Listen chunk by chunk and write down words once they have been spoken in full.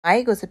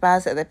Hi,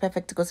 gossipers, the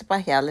perfect gossiper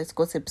here. Let's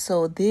gossip.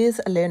 So,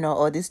 this learner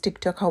or this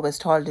TikToker was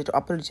told to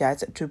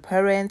apologize to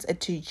parents,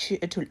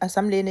 to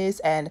some learners,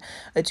 and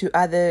to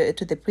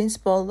the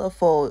principal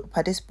for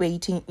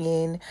participating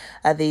in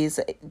this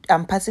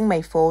 "I'm passing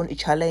my phone"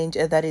 challenge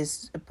that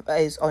is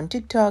on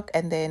TikTok,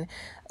 and then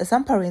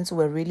some parents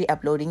were really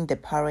uploading her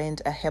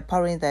parent,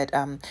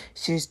 that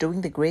she's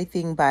doing the great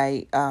thing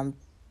by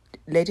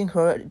letting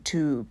her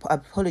to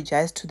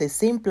apologize to the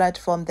same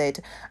platform that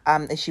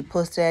she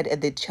posted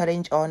the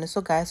challenge on.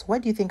 So guys,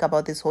 what do you think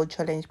about this whole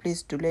challenge?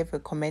 Please do leave a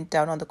comment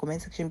down on the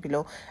comment section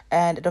below,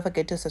 and don't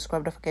forget to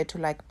subscribe, don't forget to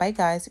like. Bye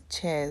guys,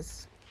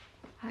 cheers.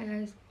 Hi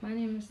guys, my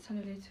name is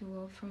Tanale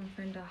Tuwo from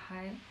Brenda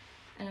High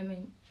and I'm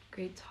in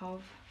grade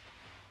 12.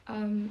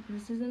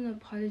 This is an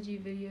apology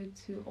video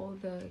to all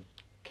the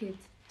kids,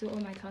 to all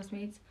my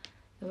classmates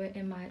that were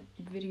in my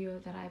video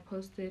that I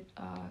posted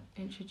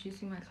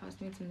introducing my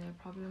classmates and their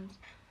problems.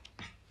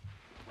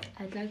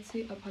 I'd like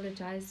to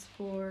apologize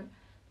for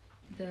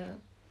the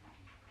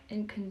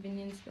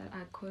inconvenience that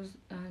I caused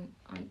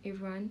on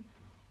everyone,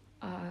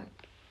 uh,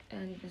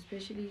 and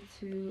especially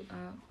to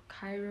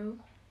Cairo,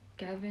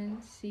 Gavin,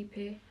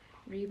 Sipe,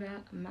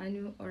 Reba,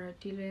 Manu,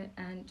 Oratile,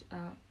 and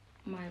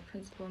my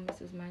principal,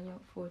 Mrs. Manuel,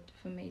 for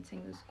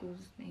defamating the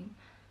school's name.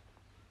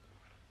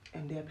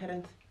 And their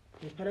parents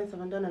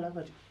abantwana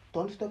lava,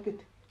 don't stop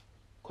it,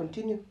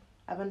 continue.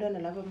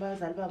 Abantwana lava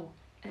bazali babo.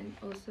 And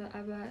also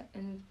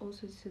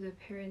to the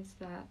parents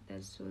that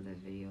saw the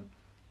video,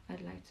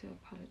 I'd like to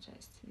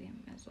apologize to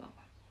them as well.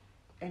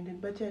 And then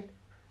Bachel,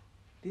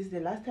 this is the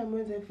last time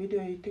when that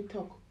video on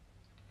TikTok.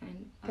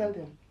 And Tell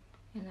them.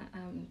 And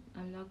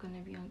I'm not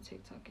gonna be on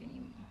TikTok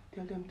anymore.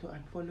 Tell them to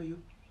unfollow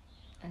you.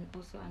 And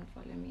also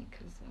unfollow me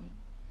because I'm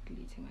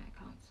deleting my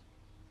accounts.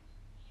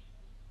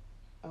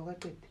 I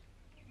got it.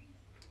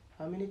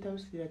 How many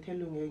times did I tell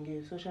you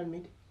on social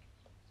media?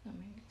 So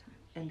many times.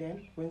 And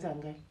then when's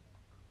that guy?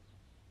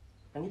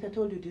 And I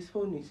told you this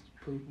phone is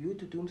for you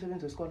to do seven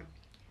to school.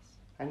 Yes.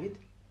 And it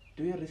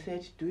do your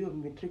research, do your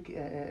metric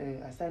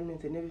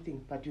assignments and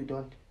everything, but you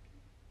don't.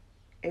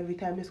 Every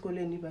time you school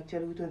and you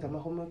tell you to my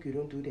homework, you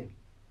don't do them.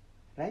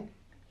 Right?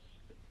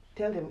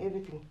 Tell them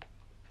everything.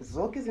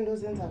 Zoke izinto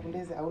zenzako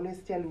lezi, I always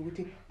tell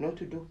you not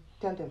to do.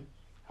 Tell them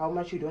how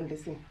much you don't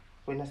listen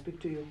when I speak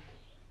to you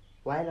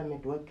while I'm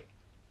at work.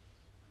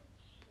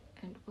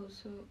 And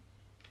also,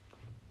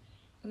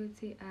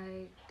 Uti,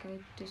 I got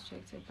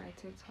distracted by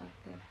TikTok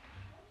that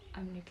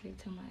I'm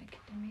neglecting my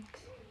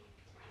academics.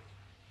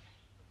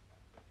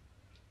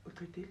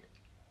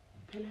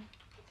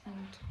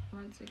 And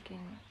once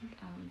again,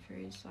 I'm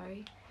very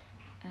sorry,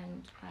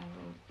 and I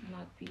will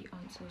not be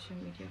on social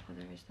media for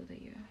the rest of the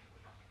year.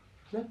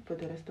 Not for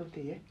the rest of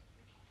the year.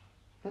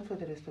 Not for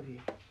the rest of the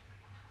year.